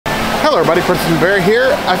Hello everybody, Princess and Bear here.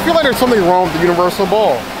 I feel like there's something wrong with the Universal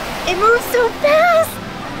Ball. It moves so fast!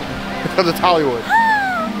 Because it's Hollywood.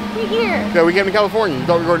 We're here. Yeah, we came to California. You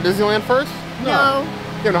thought we were going to Disneyland first? No.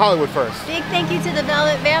 Came to Hollywood first. Big thank you to the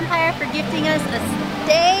Velvet Vampire for gifting us a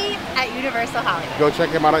stay at Universal Hollywood. Go check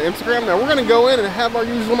him out on Instagram. Now we're going to go in and have our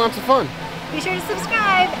usual amounts of fun. Be sure to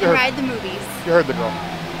subscribe and ride the movies. You heard the girl.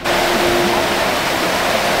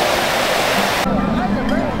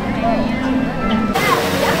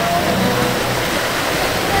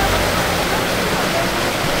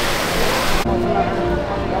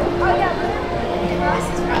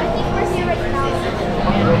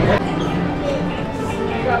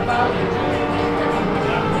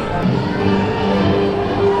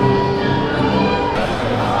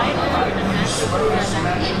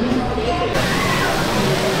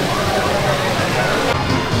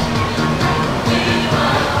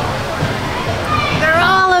 They're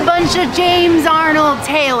all a bunch of James Arnold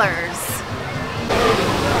Taylors.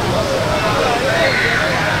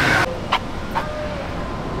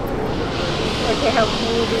 Okay, how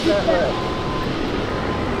cool does that look?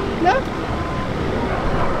 No?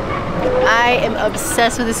 I am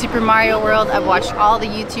obsessed with the Super Mario World. I've watched all the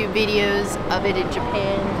YouTube videos of it in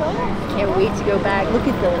Japan. Can't wait to go back. Look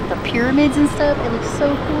at the pyramids and stuff. It looks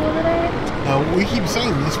so cool over there. We keep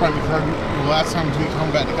saying this might be the last time we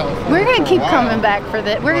come back to California. We're gonna keep coming back for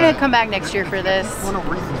this. We're gonna come back next year for this. What a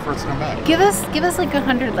reason for us to come back. Give us like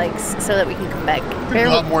 100 likes so that we can come back. A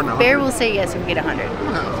lot more than 100. Bear will say yes if we get 100.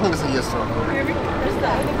 I'm gonna say yes to 100.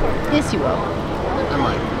 Yes, you will. I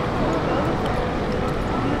might.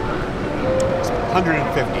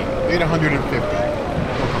 150. We had 150. We'll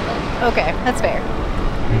come back. Okay, that's fair.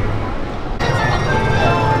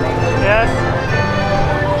 Yes.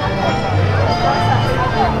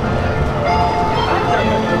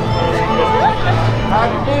 How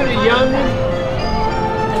do you do, young?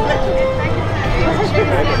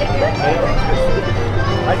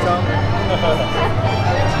 Hi, Tom.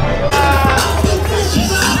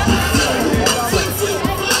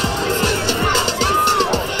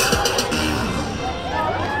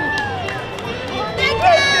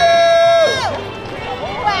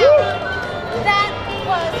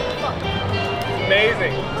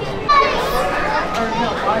 Amazing.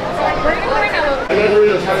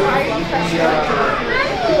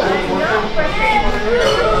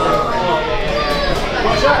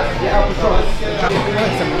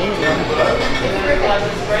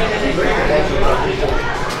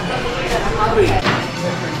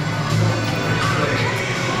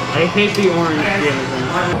 I hate the orange Jameson.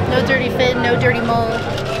 No dirty fit, no dirty mold.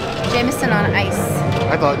 Jameson on ice.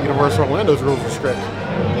 I thought Universal Orlando's rules were strict.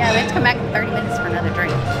 Yeah, we have to come back in 30 minutes for another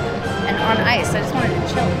drink. And on ice, I just wanted to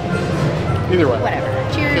chill. Either way. Whatever.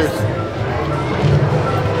 Cheers.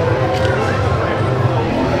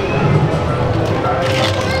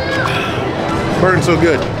 Burns so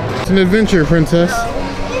good. It's an adventure, princess.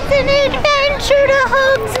 It's an adventure to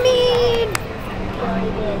Hogsmeade.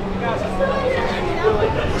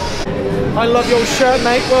 I love your shirt,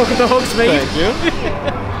 mate. Welcome to Hogsmeade. Thank you.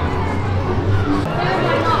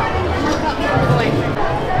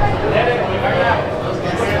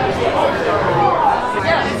 I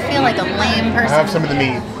feel like a lame person. I have some of the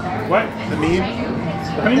mead. What? The mead?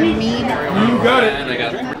 The mead. You got it.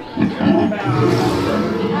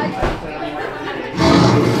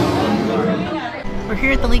 We're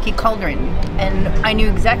here at the Leaky Cauldron, and I knew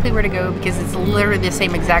exactly where to go because it's literally the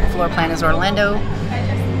same exact floor plan as Orlando.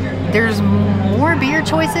 There's more beer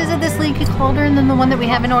choices at this Leaky Cauldron than the one that we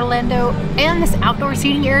have in Orlando, and this outdoor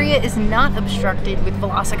seating area is not obstructed with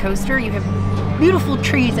Velocicoaster. You have beautiful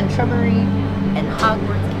trees and shrubbery and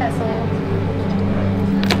Hogwarts Castle.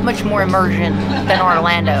 Much more immersion than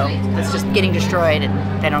Orlando. That's just getting destroyed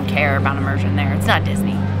and they don't care about immersion there. It's not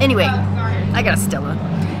Disney. Anyway, I got a Stella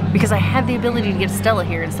because I have the ability to get a Stella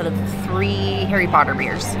here instead of 3 Harry Potter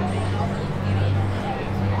beers.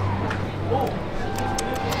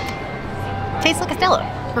 Tastes like a Stella.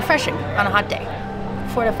 Refreshing on a hot day.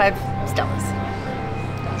 4 to 5 Stellas.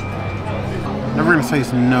 Never gonna say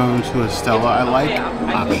no to a Stella. I like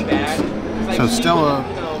options. So Stella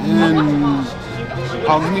in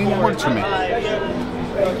Hogsmeade works for me.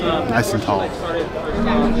 Nice and tall.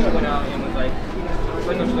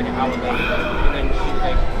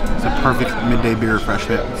 It's a perfect midday beer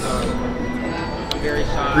refreshment.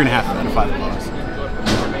 3.5 out of 5 plus.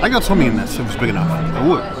 I got something in this. It was big enough. I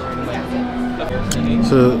would.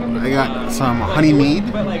 So I got some honey mead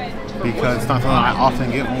because it's not something I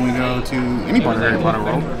often get when we go to any part of Harry Potter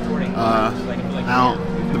World. Now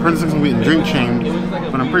the princess is gonna be getting drink shamed,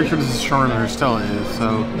 but I'm pretty sure this is stronger than her Stella is.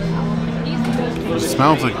 So it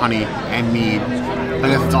smells like honey and mead. I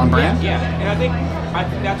guess it's on brand. Yeah, and I think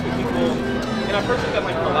that's what people. And I've heard that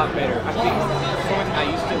like a lot better. I think someone I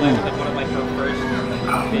used to like one of like her first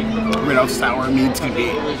big. I mean, how sour meads can be.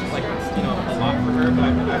 It was just like a lot for her,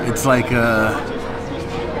 but It's like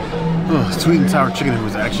sweet and sour chicken. It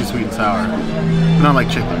was actually sweet and sour, but not like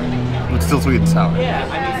chicken. It's still sweet and sour. yeah,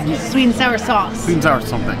 I mean, Sweet and sour sauce. Sweet and sour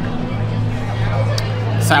something.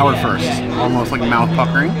 Sour first, almost like mouth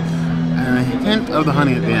puckering, and a hint of the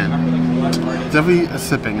honey at the end. Definitely a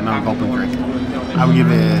sipping and not a gulping drink. I would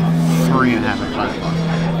give it 3.5 out of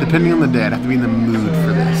 5. Depending on the day, I'd have to be in the mood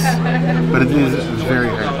for this. But it is very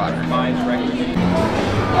Harry Potter.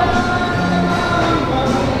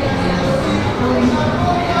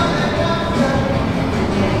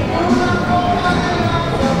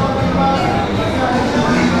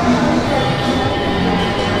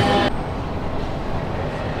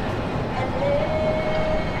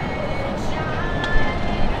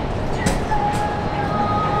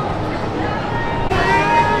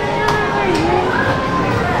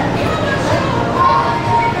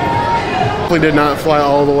 Did not fly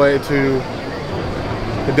all the way to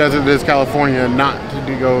the desert that is California not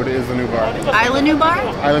to go to Isla Nublar. Isla Nublar?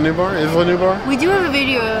 Isla Nublar? Isla Nublar? We do have a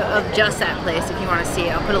video of just that place if you want to see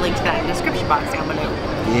it. I'll put a link to that in the description box down below.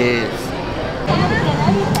 Yes.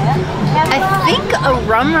 I think a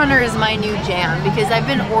Rum Runner is my new jam because I've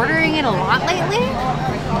been ordering it a lot lately.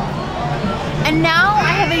 And now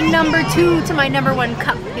I have a number 2 to my number 1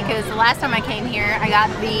 cup because the last time I came here I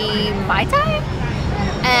got the Mai Tai.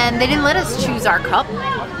 And they didn't let us choose our cup.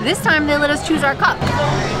 This time they let us choose our cup.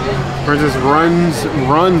 Princess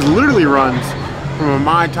literally runs from a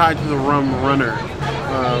Mai Tai to the Rum Runner.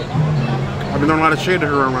 I've been throwing a lot of shade at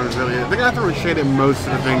her Rum Runners lately. I think I throw shade at most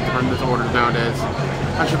of the things Princess orders nowadays.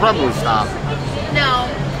 I should probably stop. No.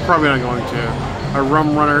 Probably not going to. A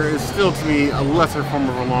Rum Runner is still to me a lesser form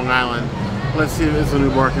of a Long Island. Let's see if Isla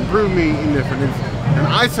Nublar can prove me indifferent. And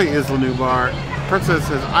I say Isla Nublar. Princess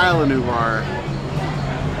says Isla Nublar.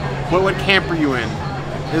 What camp are you in?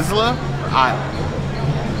 Isla or Isle?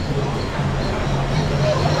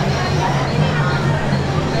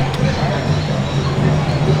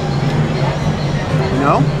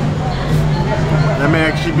 No? That may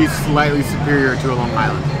actually be slightly superior to a Long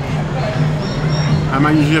Island. I'm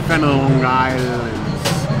not usually a fan of Long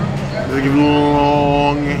Islands. They give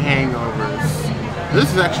long hangovers. This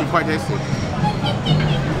is actually quite tasty.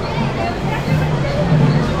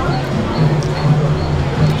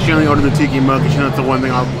 She only ordered the tiki mug because she knows that's the one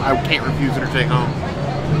thing I can't refuse her to take home.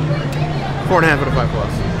 4.5 out of 5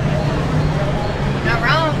 plus. Not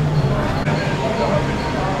wrong.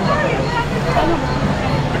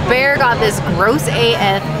 Bear got this gross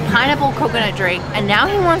AF pineapple coconut drink and now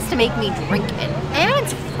he wants to make me drink it. And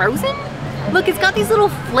it's frozen? Look, it's got these little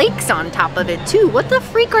flakes on top of it too. What the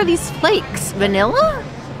freak are these flakes? Vanilla?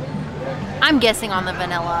 I'm guessing on the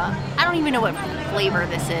vanilla. I don't even know what flavor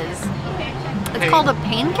this is. It's called a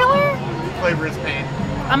Painkiller? Flavor is pain.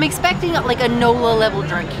 I'm expecting like a NOLA level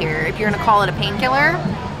drink here, if you're gonna call it a Painkiller.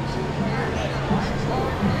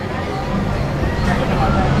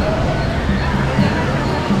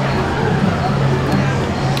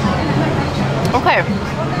 Okay.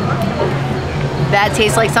 That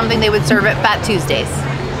tastes like something they would serve at Fat Tuesdays.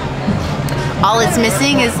 All it's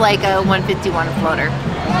missing is like a 151 floater.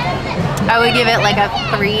 I would give it like a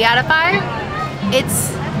 3 out of 5.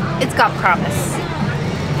 It's got promise.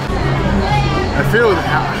 I feel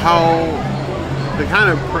how the kind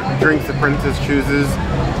of drinks the princess chooses,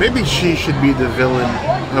 maybe she should be the villain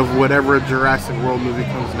of whatever Jurassic World movie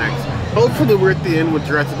comes next. Hopefully we're at the end with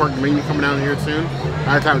Jurassic Park Dominion coming out here soon.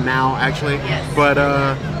 It's out now, actually. Yes. But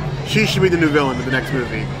she should be the new villain of the next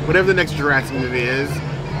movie. Whatever the next Jurassic movie is,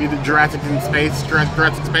 either Jurassic in Space,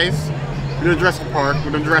 Jurassic Space, we're doing Jurassic Park,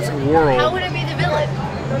 we're doing Jurassic World. How would it be the villain?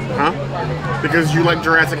 Huh? Because you like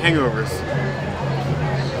Jurassic hangovers.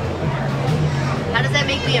 How does that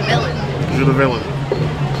make me a villain? Because you're the villain.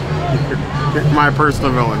 You're my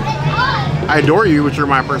personal villain. I adore you, but you're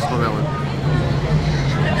my personal villain.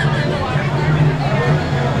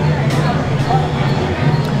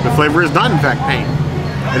 The flavor is not in fact pain.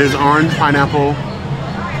 It is orange, pineapple,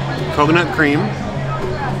 coconut cream,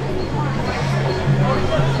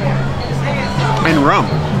 and rum,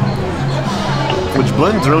 which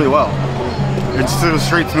blends really well. It's just a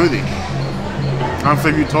straight smoothie.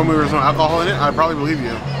 Honestly, if you told me there was no alcohol in it, I'd probably believe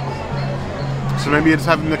you. So maybe it's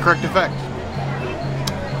having the correct effect.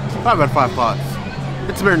 5 out of 5 plots.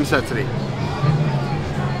 It's a bare necessity.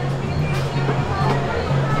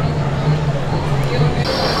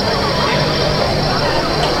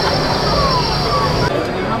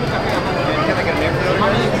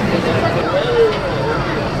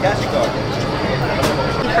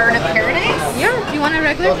 want a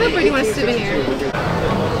regular cup or do you want a souvenir?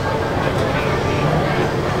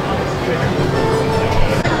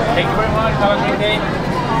 Thank you very much. Have a great day.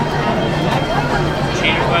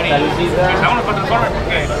 Cheers, buddy.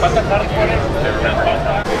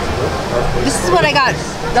 This is what I got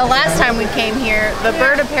the last time we came here, the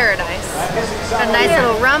Bird of Paradise. A nice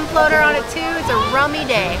little rum floater on it too. It's a rummy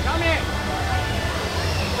day.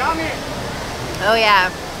 Oh yeah,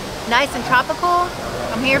 nice and tropical.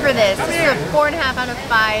 I'm here for this. This is a 4.5 out of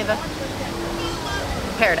 5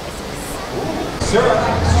 paradises.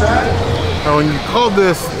 Now, when you call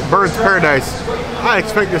this Bird's Paradise, I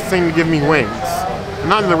expect this thing to give me wings.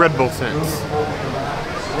 Not in the Red Bull sense.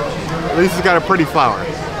 At least it's got a pretty flower.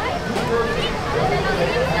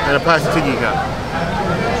 And a plastic tiki cup.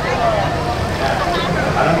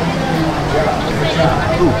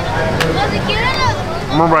 Ooh.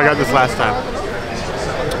 Remember I got this last time.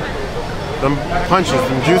 The punches,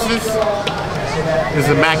 the juices is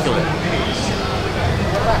immaculate.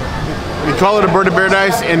 We call it a Bird of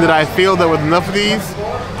Paradise, and that I feel that with enough of these,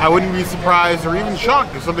 I wouldn't be surprised or even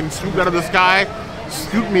shocked if something swooped out of the sky,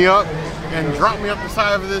 scooped me up, and dropped me up the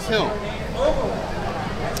side of this hill.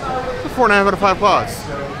 It's a 4.5 out of 5 claws.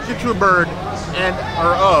 Get you a bird and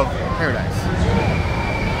or of paradise.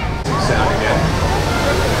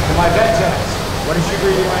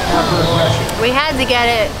 We had to get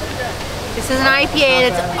it. This is an IPA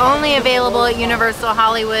that's only available at Universal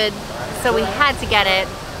Hollywood, so we had to get it.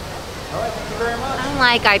 I don't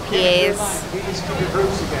like IPAs. Get your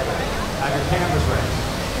groups together. Have your cameras ready.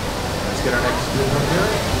 Let's get our next group up here.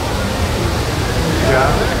 Good job.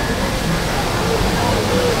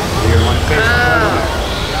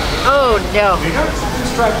 Oh no. You notice the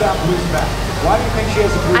striped out blue's back. Why do you think she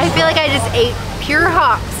has a blue I feel like I just ate pure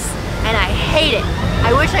hops and I hate it.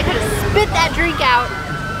 I wish I could have spit that drink out.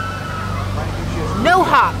 No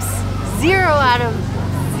hops. 0 out of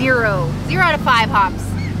 0. 0 out of 5 hops.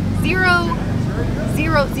 0,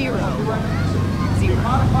 0, 0. 0.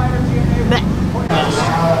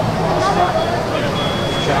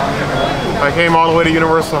 I came all the way to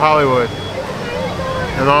Universal Hollywood,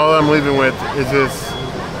 and all I'm leaving with is this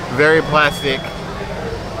very plastic,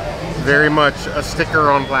 very much a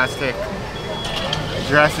sticker on plastic,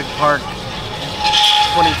 Jurassic Park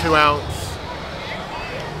 22-ounce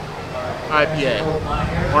IPA.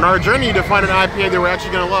 On our journey to find an IPA that we're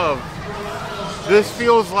actually going to love, this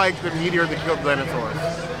feels like the meteor that killed dinosaurs.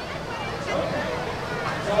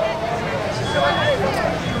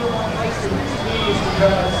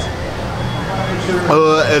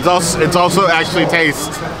 It's also actually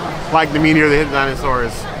tastes like the meteor that hit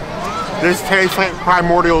dinosaurs. This tastes like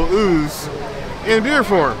primordial ooze in beer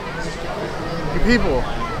form. You people.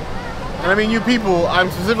 And I mean you people, I'm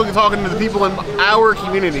specifically talking to the people in our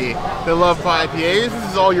community that love IPAs. This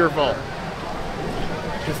is all your fault.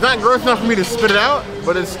 It's not gross enough for me to spit it out,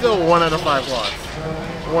 but it's still 1 out of 5 claws.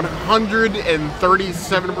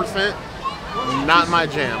 137%, not my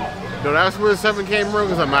jam. Don't ask where the 7 came from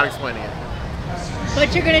because I'm not explaining it.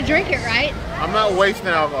 But you're gonna drink it, right? I'm not wasting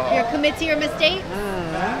alcohol. You're committed to your mistakes?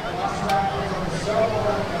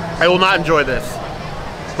 I will not enjoy this,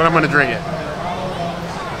 but I'm gonna drink it.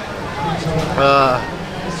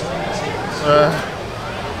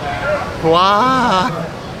 Wow.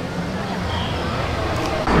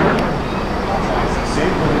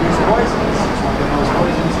 Safe for the use poisons. It's one of the most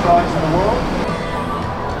poisonous frogs in the world.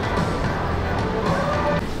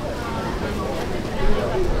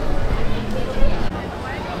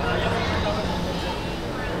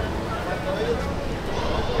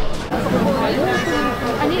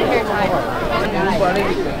 I need a hair tie.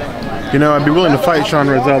 You know, I'd be willing to fight Sean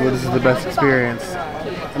Rozelle that this is the best experience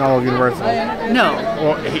in all of Universal. No.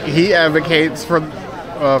 Well, he advocates for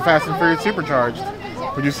Fast and Furious Supercharged.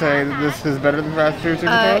 Would you say that this is better than Fast and Furious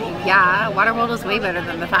Supercharged? Yeah, Waterworld is way better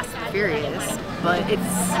than the Fast and Furious, but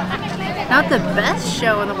it's not the best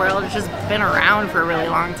show in the world. It's just been around for a really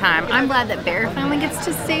long time. I'm glad that Bear finally gets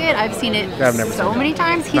to see it. I've seen it so many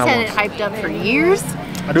times. He's had it hyped up for years.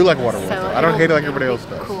 I do like Waterworld. So I don't hate it like everybody else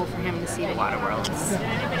does. Cool for him to see the Waterworlds.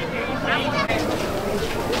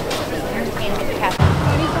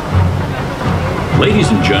 Ladies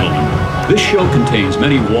and gentlemen, this show contains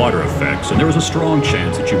many water effects, and there is a strong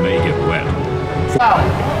chance that you may get wet.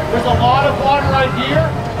 There's a lot of water right here.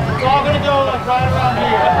 It's all going to go like right around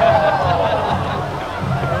here.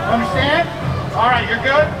 Understand? All right, you're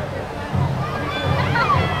good?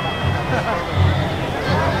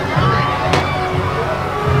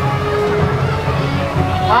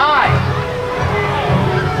 Hi.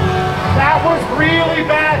 That was really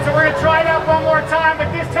bad, so we're going to try it out one more time,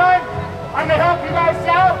 but this time I'm going to help you guys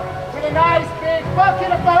out with a nice big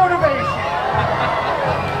bucket of motivation.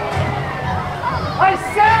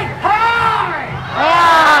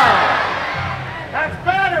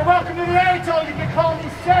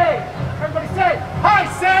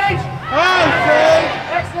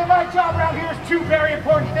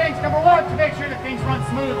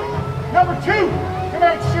 smoothly. Number 2, to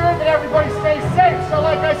make sure that everybody stays safe. So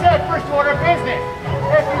like I said, first order of business.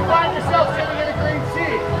 If you find yourself sitting in a green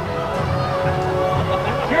sea,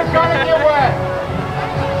 you're gonna get wet.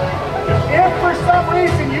 If for some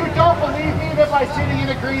reason you don't believe me that by sitting in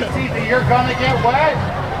a green sea that you're gonna get wet,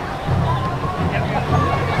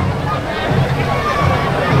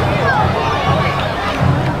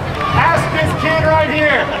 ask this kid right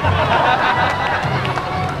here.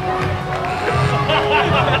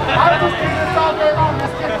 I've just been this all day long.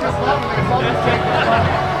 This kid's just loving this. I'll just take this one.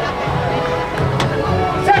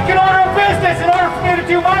 Second order of business. In order for me to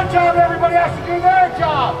do my job, everybody has to do their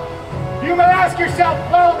job. You may ask yourself,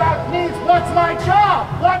 well, that means what's my job?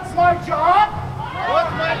 What's my job?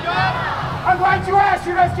 What's my job? I'm glad you asked.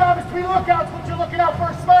 Your next job is to be lookouts, but you're looking out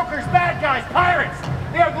for smokers, bad guys, pirates.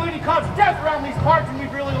 They are the leading cause of death around these parts, and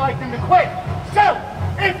we'd really like them to quit. So,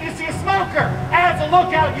 if you see a smoker, as a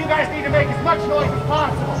lookout, you guys need to make as much noise as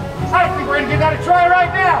possible. I think we're going to give that a try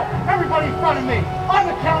right now. Everybody in front of me, on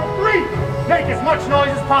the count of 3, make as much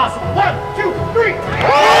noise as possible. 1, 2, 3.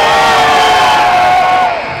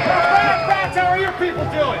 That's how are your people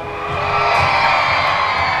doing?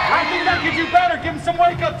 I think that could do better. Give them some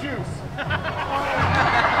wake-up juice.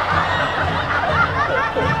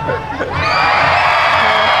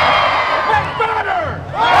 Much better!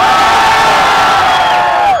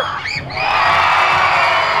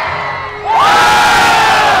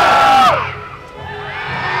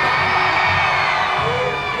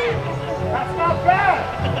 That's not bad.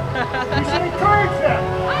 You should encourage them.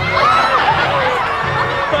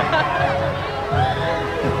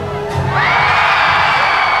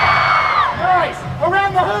 Nice.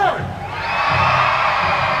 Around the horn.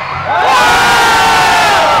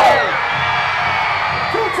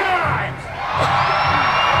 2 times.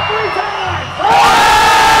 3 times.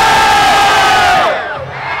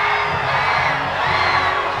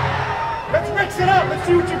 Let's mix it up. Let's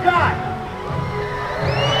see what you got.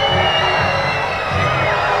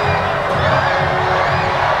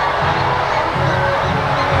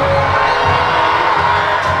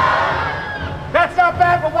 That's not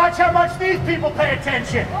bad, but watch how much these people pay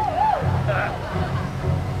attention.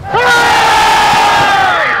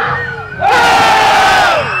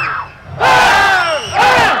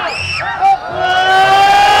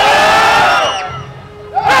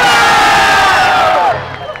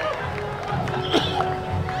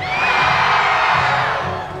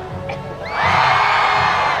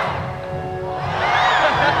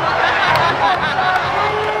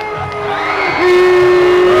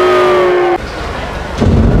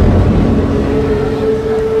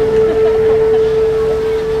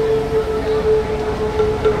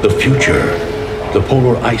 The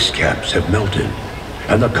polar ice caps have melted,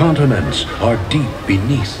 and the continents are deep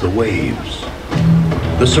beneath the waves.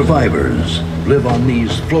 The survivors live on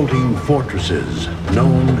these floating fortresses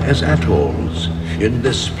known as atolls in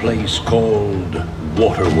this place called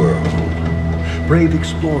Waterworld. Brave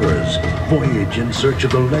explorers voyage in search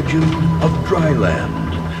of the legend of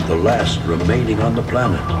Dryland, the last remaining on the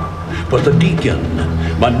planet. But the Deacon,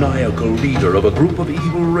 maniacal leader of a group of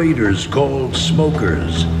evil raiders called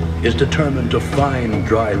Smokers, is determined to find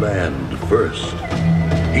dry land first.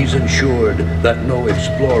 He's ensured that no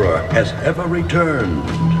explorer has ever returned.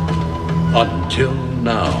 Until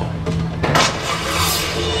now.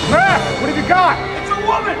 What have you got? It's a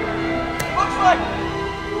woman! Looks like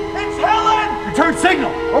it's Helen! Return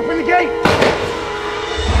signal. Open the gate.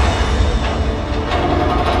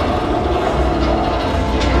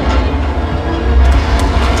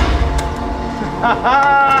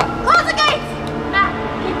 Close the gates! Matt,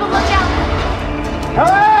 keep a lookout.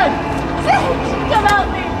 Helen! Sage, come help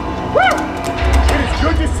me. Woo! It is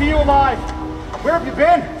good to see you alive. Where have you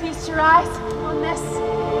been? Feast your eyes on this.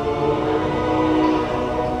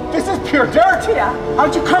 This is pure dirt. Yeah.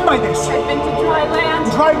 How'd you come by this? I've been to dry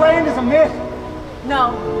land. Dry land is a myth.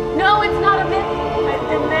 No, it's not a myth. I've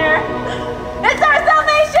been there. It's our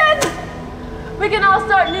salvation! We can all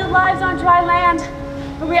start new lives on dry land,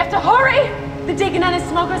 but we have to hurry. The Deacon and his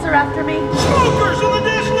smokers are after me. Smokers in the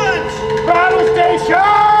distance! Battle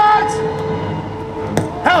stations!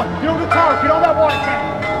 Helen, get over the tower. Get on that water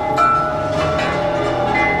tank.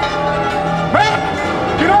 Matt,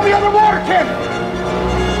 get on the other water cannon.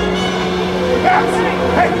 Matt,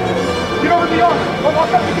 hey, get over the other. Go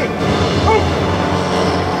walk up the gate. Move!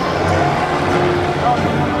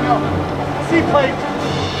 No. Seaplane.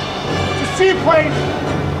 It's a seaplane.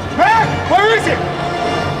 Matt, where is it?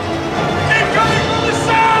 Incoming from the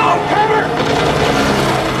south! Cover!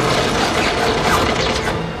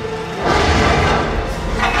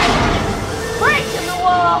 Break in the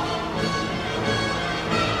wall.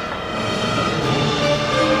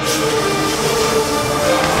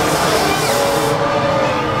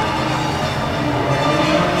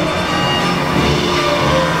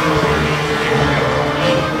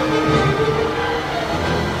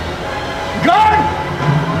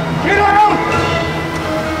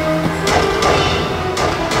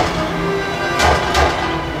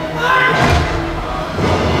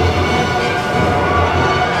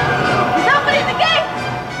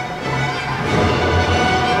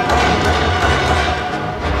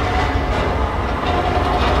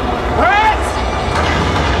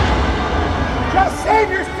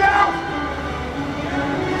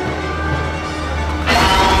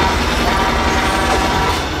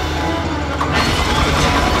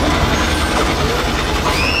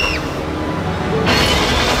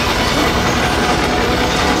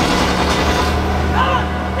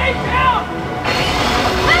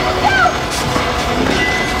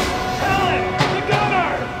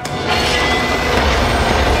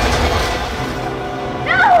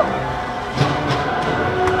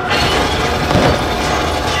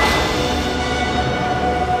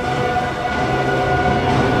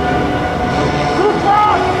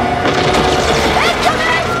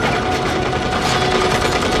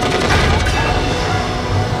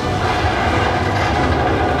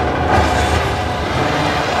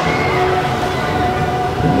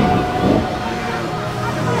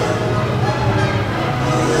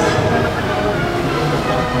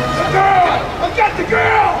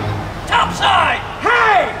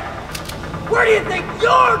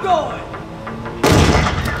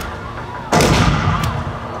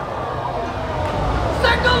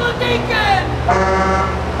 the deacon!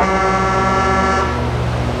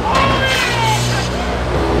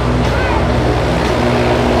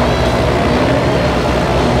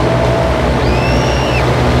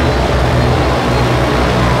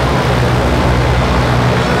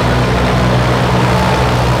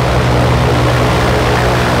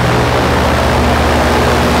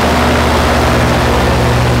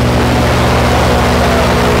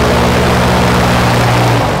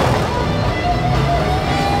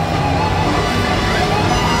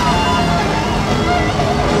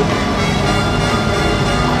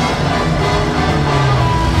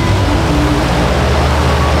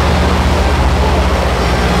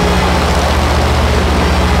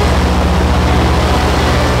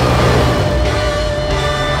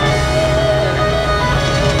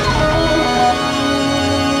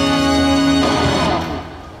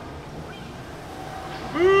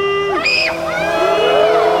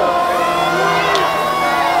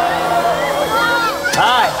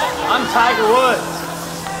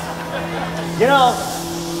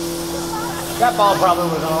 That ball probably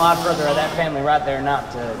was on a lot further of that family right there,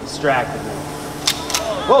 not distracted me.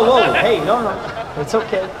 Whoa, whoa, hey, no, no, it's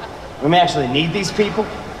okay. We may actually need these people.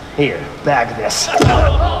 Here, bag this.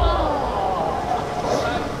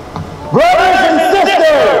 Brothers and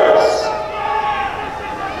sisters!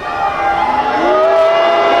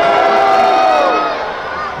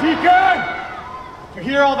 Deacon! You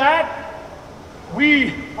hear all that?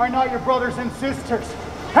 We are not your brothers and sisters.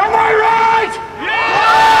 Am I right?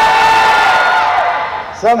 Yeah!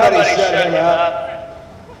 Somebody shut him up.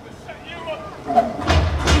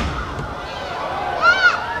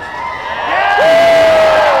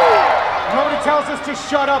 Nobody tells us to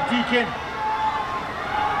shut up, Deacon.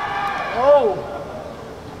 Oh.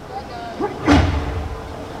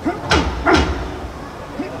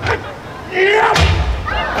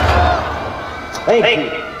 Thank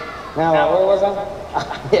you. Now, where was I?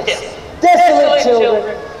 Yes. Desolate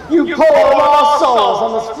children, you poor lost souls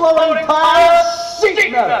on this flowing pile of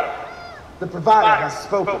sheet metal. The provider has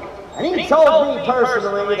spoken, and he told me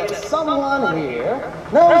personally that someone here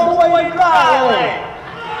knows the way to dry land.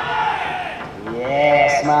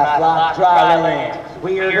 Yes, my flock, dry land.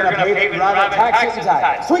 We are going to pay the provider taxes and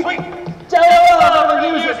tithes. Sweet. Stella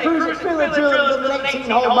never used a cruiser spillage to the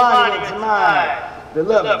 18-hole monument to my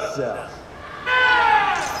beloved self.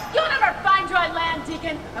 You'll never find dry land,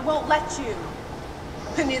 Deacon. I won't let you.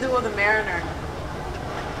 And neither will the Mariner.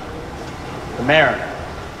 The Mariner.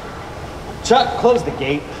 Chuck, close the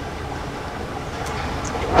gate.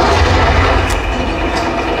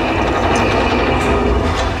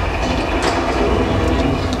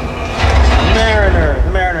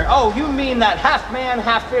 The Mariner. Oh, you mean that half-man,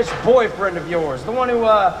 half-fish boyfriend of yours. The one who,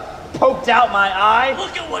 poked out my eye?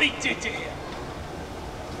 Look at what he did to him.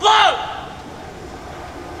 Float!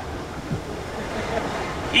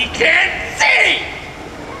 He can't see!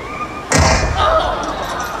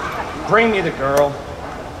 Oh. Bring me the girl.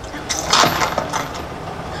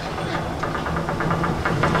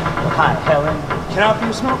 Hi, Helen. Can I help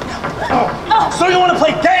you smoke? Oh. So you want to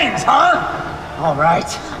play games, huh? All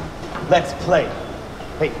right. Let's play.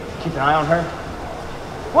 Hey, keep an eye on her.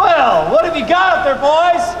 Well, what have you got up there,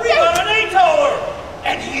 boys? We got an A-tower!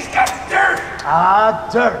 And he's got dirt! Ah,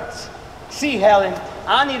 dirt. See, Helen,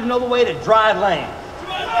 I need to know the way to dry land.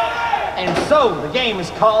 And so, the game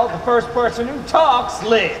is called The First Person Who Talks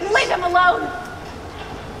Lives. Leave him alone!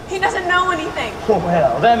 He doesn't know anything.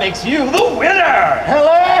 Well, that makes you the winner!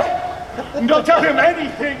 Helen! Don't tell him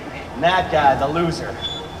anything! And that guy, the loser.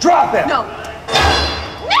 Drop him! No!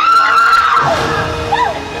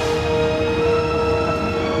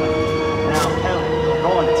 Now, Helen, you're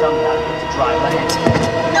going to tell me how to get to dry land.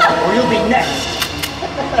 Or you'll be next.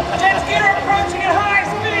 Let's get her approaching at high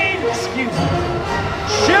speed! Excuse me.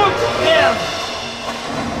 Shoot him!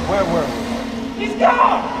 Where were we? He's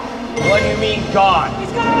gone! What do you mean, gone?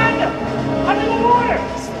 He's gone under the water!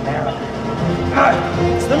 It's the Mariner.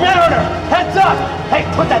 It's the Mariner! Heads up! Hey,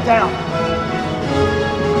 put that down.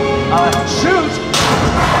 Shoot!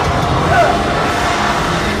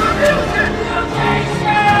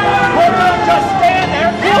 We're gonna just stand there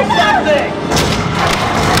and do something!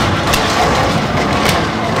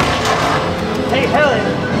 Hey, Helen,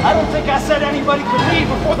 I don't think I said anybody could leave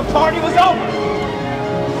before the party was over.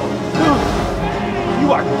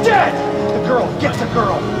 You are dead! The girl gets a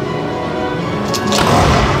girl.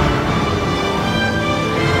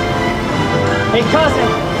 Hey, cousin,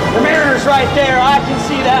 the Mariner's right there. I can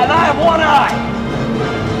see that, and I have one eye.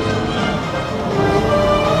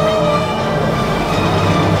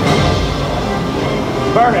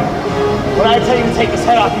 Vernon, when I tell you to take his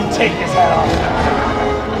head off, you take his head off.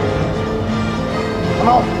 Come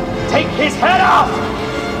on, take his head off!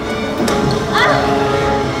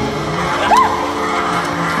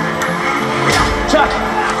 Chuck!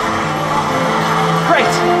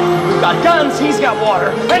 Great! We've got guns, he's got water,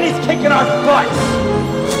 and he's kicking our butts!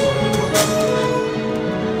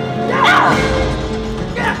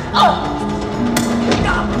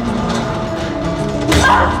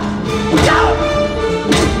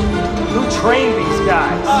 Who trained these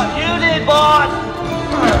guys? You did, boss!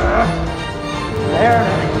 There.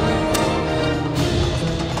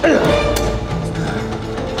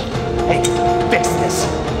 Hey, fix this.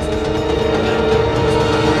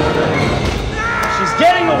 She's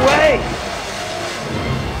getting away!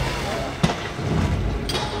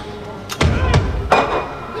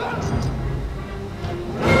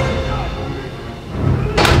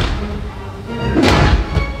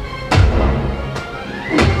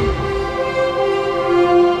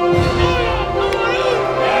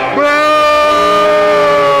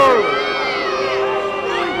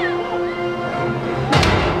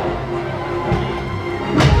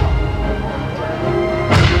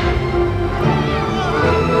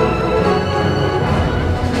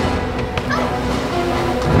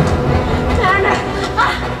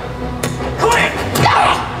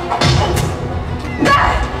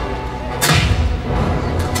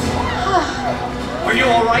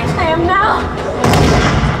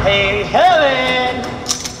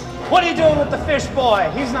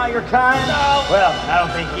 He's not your kind? No. Well, I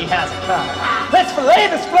don't think he has a kind. Let's fillet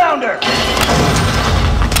this flounder!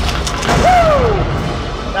 Woo!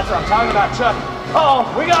 That's what I'm talking about, Chuck. Oh,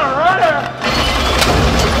 we got a runner!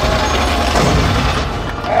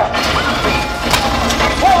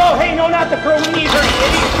 Whoa, hey, no, not the girl. We need her, you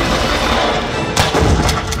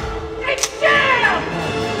idiot! Damn!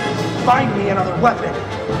 Find me another weapon.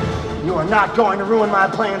 You are not going to ruin my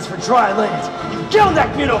plans for dry land. You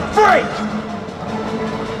gill-neck me to freak!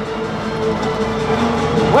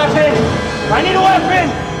 Weapon! I need a weapon!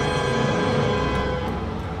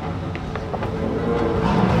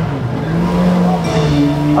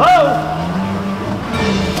 Hello?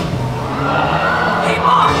 Hey,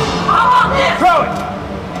 boss! How about this? Throw it!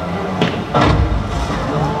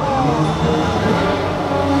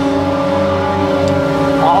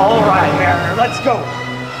 All right, Mariner, let's go.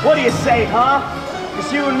 What do you say, huh?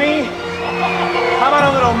 Just you and me? How about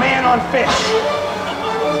a little man on fish?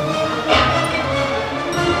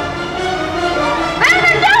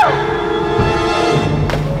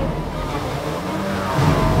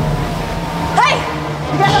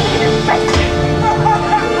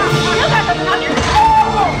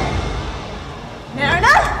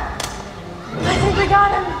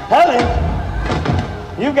 Helen,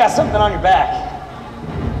 you've got something on your back.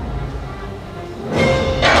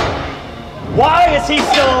 Why is he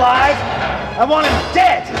still alive? I want him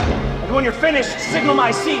dead. And when you're finished, signal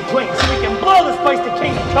my seaplane so we can blow this place to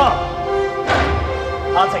kingdom come.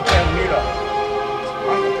 I'll take care of the Muto.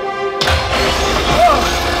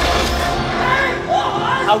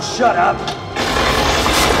 Oh, shut up.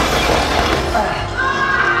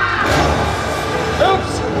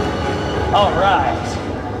 Oops. All right.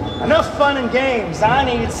 Enough fun and games. I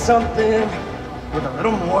need something with a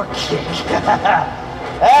little more kick.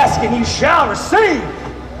 Ask and you shall receive.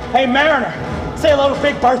 Hey, Mariner, say hello to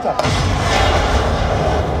Big Bertha.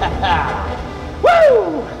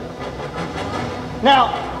 Woo!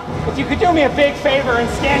 Now, if you could do me a big favor and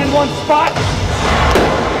stand in one spot.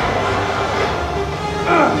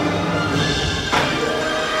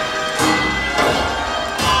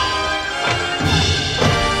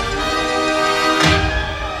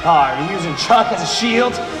 Oh, are you using Chuck as a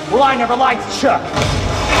shield? Well, I never liked Chuck.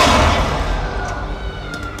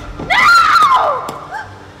 No!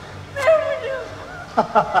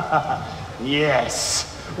 Yes.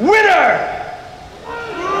 Winner!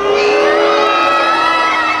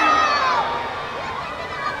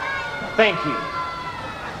 Thank you.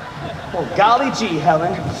 Well, golly gee,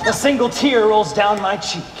 Helen, a single tear rolls down my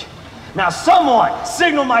cheek. Now someone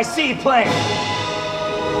signal my seaplane.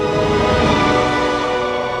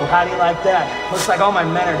 Well, how do you like that? Looks like all my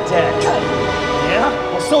men are dead. Yeah?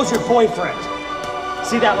 Well, so's your boyfriend.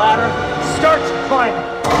 See that ladder? Start climbing.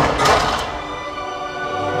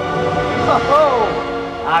 Oh,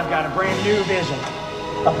 I've got a brand new vision.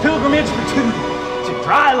 A pilgrimage for two to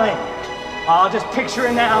dry land. I'll just picture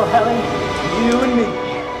it now, Helen. You and me,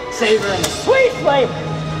 savoring the sweet flavor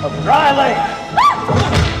of dry land.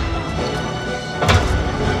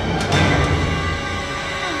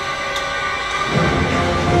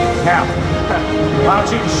 Now, why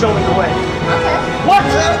don't you just show me the way? Okay. What?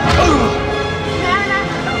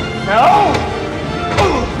 No?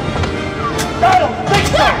 I don't think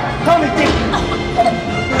so! Call me Deacon.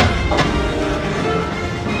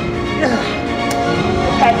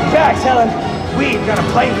 Pack your bags, Helen. We've got a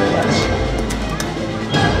plane to catch.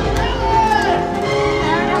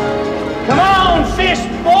 Come on, fish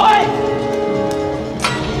boy!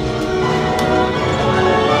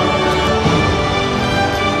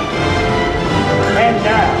 And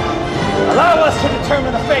now, allow us to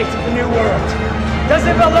determine the fate of the new world. Does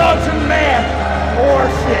it belong to man or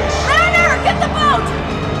fish? Runner, get the boat!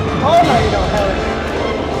 Oh, no, you don't, Helen.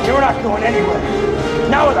 You're not going anywhere.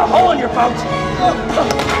 Now with a hole in your boat.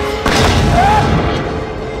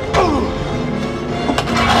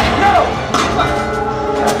 No!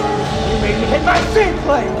 You made me hit my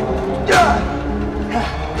seaplane!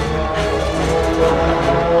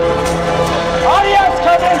 Adios,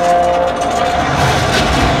 cousins!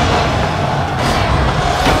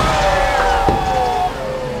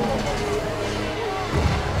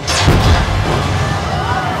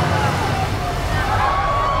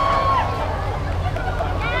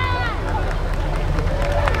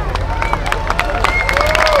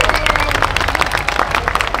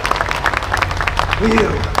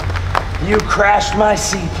 You crashed my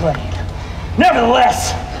seaplane.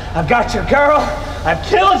 Nevertheless, I've got your girl, I've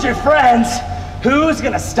killed your friends. Who's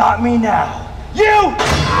gonna stop me now? You!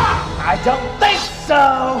 I don't think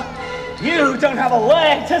so. You don't have a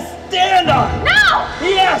leg to stand on. No!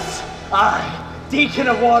 Yes, I, Deacon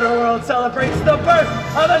of Waterworld, celebrates the birth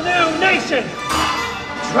of a new nation.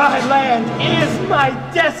 Dry land is my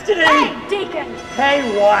destiny. Hey, Deacon! Hey,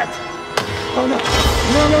 what? Oh, no,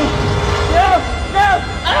 no, no, no, no!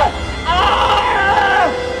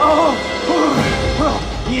 Oh,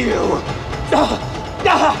 you!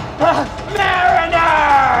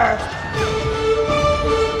 Mariner!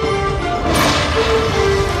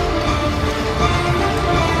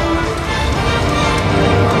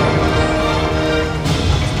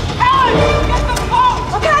 Helen, get the boat!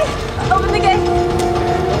 Okay, open the gate.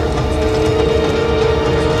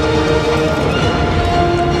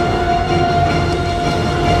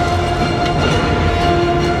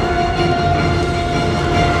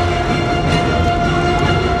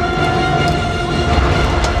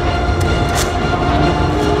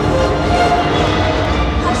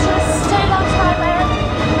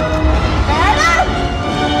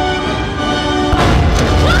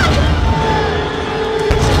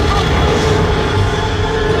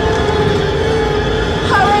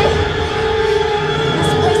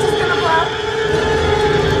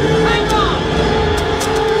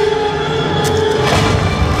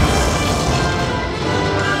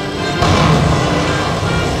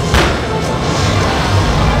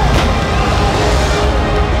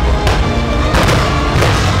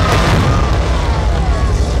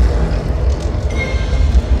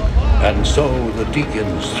 And so the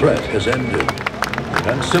Deacon's threat has ended,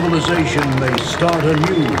 and civilization may start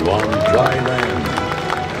anew on dry land,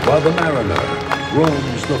 while the mariner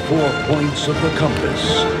roams the 4 points of the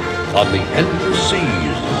compass on the endless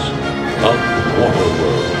seas of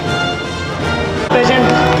Waterworld. Vision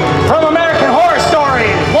from American Horror Story,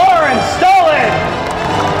 Lauren Stolen.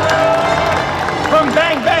 From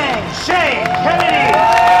Bang Bang, Shay Kennedy.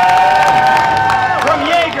 From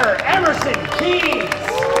Jaeger, Emerson Keys.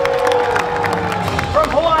 From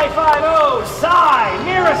Hawaii 5-0, Cy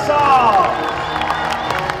Mirasol.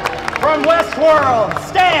 From Westworld,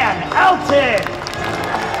 Stan Elton.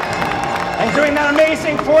 And doing that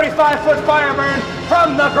amazing 45-foot fire burn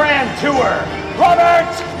from the Grand Tour, Robert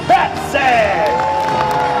Batson.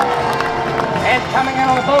 And coming in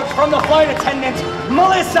on the boat from the flight attendant,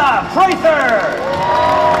 Melissa Prather.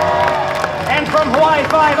 And from Hawaii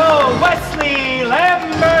 5-0, Wesley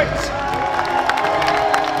Lambert.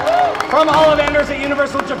 From Ollivanders at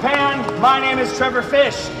Universal Japan, my name is Trevor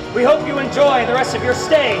Fish. We hope you enjoy the rest of your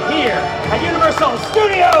stay here at Universal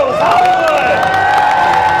Studios Hollywood.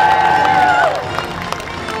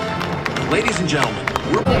 Ladies and gentlemen,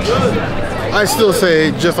 I still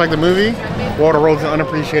say, just like the movie, Waterworld's an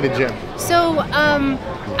unappreciated gem. So,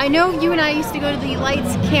 I know you and I used to go to the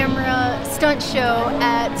Lights Camera Stunt show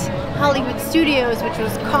at Hollywood Studios, which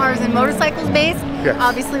was cars and motorcycles based. Yes.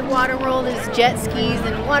 Obviously, Waterworld is jet skis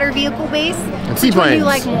and water vehicle based. And Which one do you seaplanes.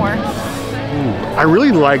 like more? I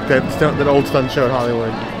really like that old stunt show at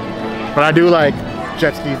Hollywood, but I do like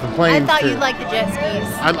jet skis and planes. I thought too. you'd like the jet skis.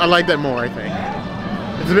 I like that more. I think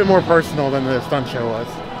it's a bit more personal than the stunt show was.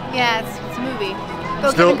 Yeah, it's a movie.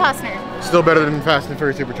 Go Still- Kevin Costner. Still better than Fast and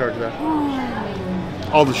Furious Supercharged though.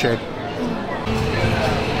 All the shade.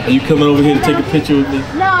 Are you coming over here to take a picture with me?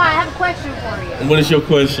 No, I have a question for you. And what is your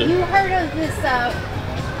question? You heard of this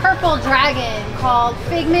purple dragon called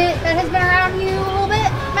Figment that has been around you a little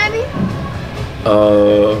bit, maybe?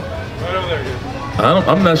 Right over there, dude.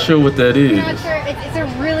 I'm not sure what that is. I'm not sure. It's a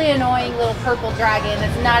really annoying little purple dragon.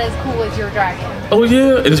 It's not as cool as your dragon. Oh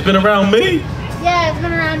yeah, and it's been around me. Yeah, it's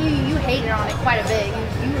been around you. You hated on it quite a bit.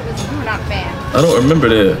 You were not a fan. I don't remember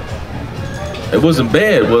that. It wasn't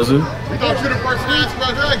bad, was it? We thought you were the person to ask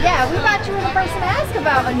about dragons. Yeah, we thought you were the person to ask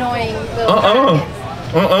about annoying little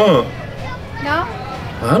dragons. No?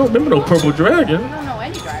 I don't remember no purple dragon. I don't know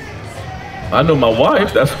any dragons. I know my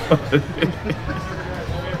wife. That's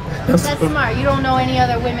That's smart. You don't know any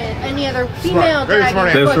other women, any other female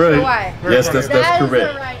dragons. That's right. Why? Yes, that's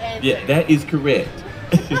correct. The right answer. Yeah, that is correct.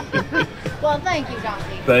 Well, thank you,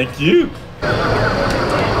 Donkey. Thank you.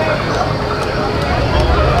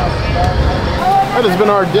 That has been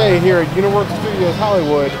our day here at Universal Studios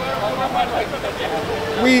Hollywood.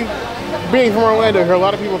 Being from Orlando here, a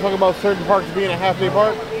lot of people talk about certain parks being a half-day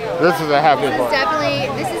park. This is a half-day park.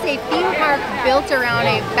 This is a theme park built around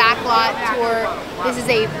a backlot tour. This is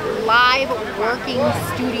a live working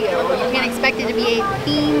studio. You can't expect it to be a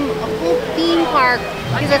full theme park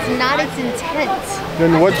because that's not its intent.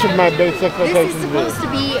 Then what should my base expectations be? This is supposed to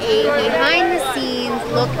be a behind-the-scenes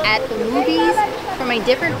look at the movies from a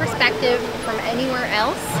different perspective from anywhere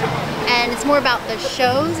else. And it's more about the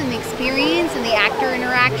shows and the experience and the actor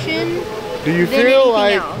interaction. Do you feel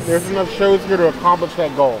like there's enough shows here to accomplish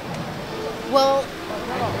that goal? Well,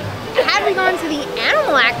 had we gone to the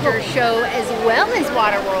Animal Actors show as well as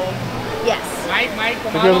Waterworld, yes.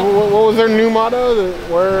 Because what was their new motto?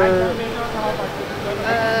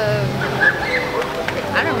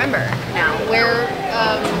 I don't remember now. Where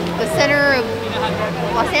the center of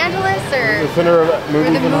Los Angeles, or the center of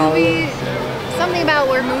movies in Hollywood? Something about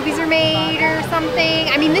where movies are made or something.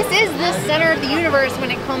 I mean, this is the center of the universe when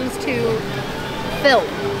it comes to film.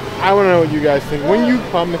 I want to know what you guys think. When you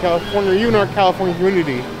come to California, or even our California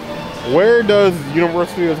community, where does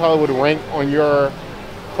Universal Studios Hollywood rank on your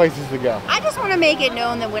places to go? I just want to make it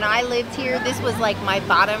known that when I lived here, this was like my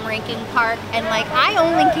bottom ranking park, and like I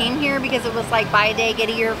only came here because it was like buy a day, get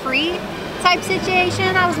a year free type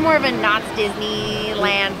situation. I was more of a not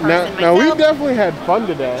Disneyland person myself. Now we definitely had fun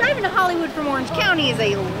today. Driving to Hollywood from Orange County is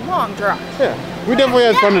a long drive. Yeah, we definitely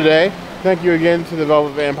had fun today. Thank you again to the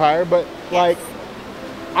Velvet Vampire, but like,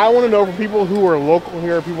 I want to know from people who are local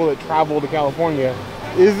here, people that travel to California,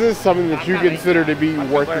 is this something that you consider to be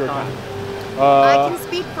worth your time? I can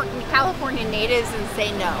speak for California natives and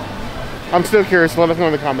say no. I'm still curious. Let us know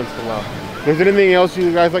in the comments below. If there's anything else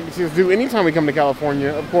you guys like to see us do anytime we come to California,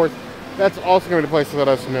 of course, that's also going to be the place to let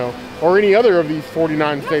us know. Or any other of these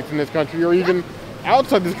 49 states in this country, or even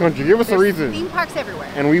outside this country. Give us a reason. Theme parks everywhere.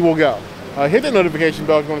 And we will go. Hit the notification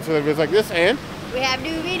bell if you want to see videos like this, and we have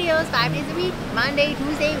new videos 5 days a week, Monday,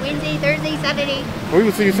 Tuesday, Wednesday, Thursday, Saturday. We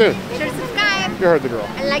will see you soon. Be sure to subscribe. You heard the girl.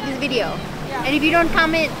 And like this video. And if you don't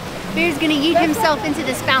comment, Bear's gonna yeet himself into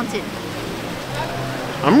this fountain.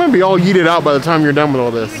 I'm gonna be all yeeted out by the time you're done with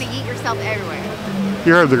all this. You're gonna yeet yourself everywhere.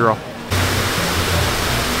 You heard the girl.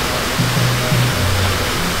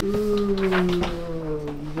 Ooh,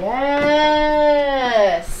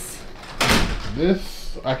 yes.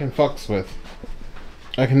 This I can fucks with.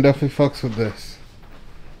 I can definitely fucks with this.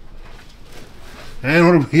 And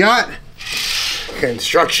what do we got?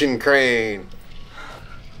 Construction crane.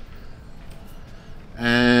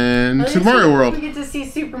 And Super Mario World. We get to see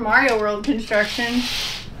Super Mario World construction.